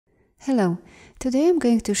Hello, today I'm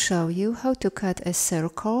going to show you how to cut a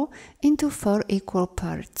circle into 4 equal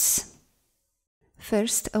parts.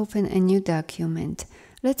 First, open a new document.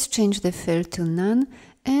 Let's change the fill to none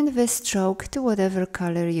and the stroke to whatever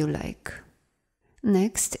color you like.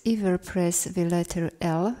 Next, either press the letter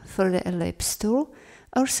L for the ellipse tool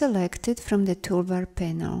or select it from the toolbar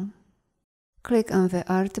panel. Click on the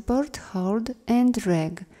artboard, hold and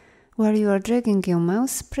drag. While you are dragging your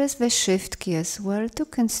mouse, press the Shift key as well to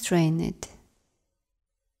constrain it.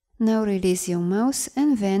 Now release your mouse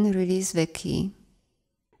and then release the key.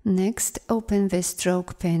 Next, open the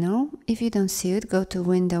stroke panel. If you don't see it, go to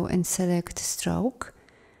Window and select Stroke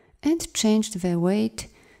and change the weight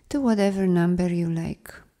to whatever number you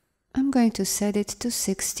like. I'm going to set it to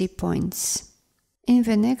 60 points. In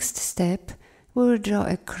the next step, we will draw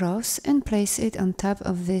a cross and place it on top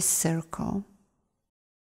of this circle.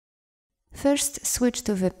 First, switch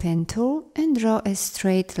to the pen tool and draw a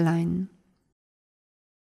straight line.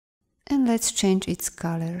 And let's change its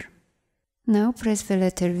color. Now press the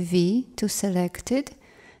letter V to select it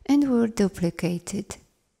and we'll duplicate it.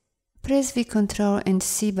 Press the Ctrl and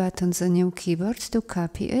C buttons on your keyboard to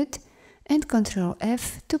copy it and Ctrl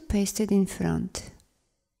F to paste it in front.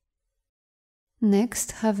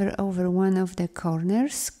 Next, hover over one of the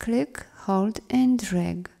corners, click, hold and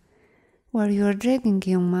drag. While you are dragging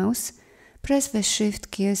your mouse, press the Shift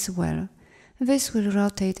key as well. This will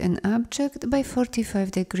rotate an object by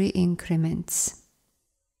 45-degree increments.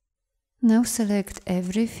 Now select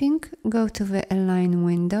everything, go to the Align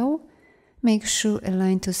window, make sure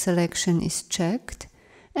Align to Selection is checked,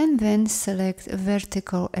 and then select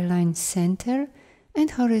Vertical Align Center and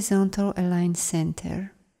Horizontal Align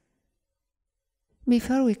Center.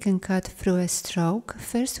 Before we can cut through a stroke,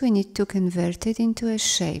 first we need to convert it into a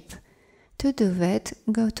shape. To do that,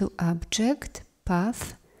 go to Object,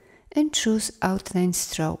 Path, and choose Outline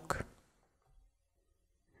Stroke.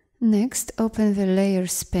 Next, open the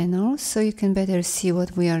Layers panel so you can better see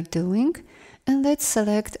what we are doing, and let's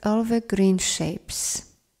select all the green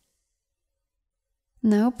shapes.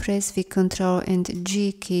 Now press the Ctrl and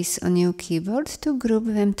G keys on your keyboard to group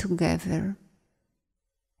them together.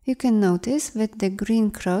 You can notice that the green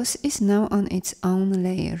cross is now on its own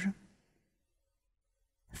layer.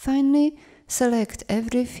 Finally, select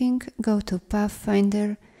everything, go to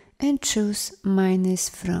Pathfinder and choose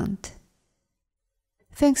 -front.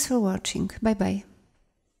 Thanks for watching. Bye bye.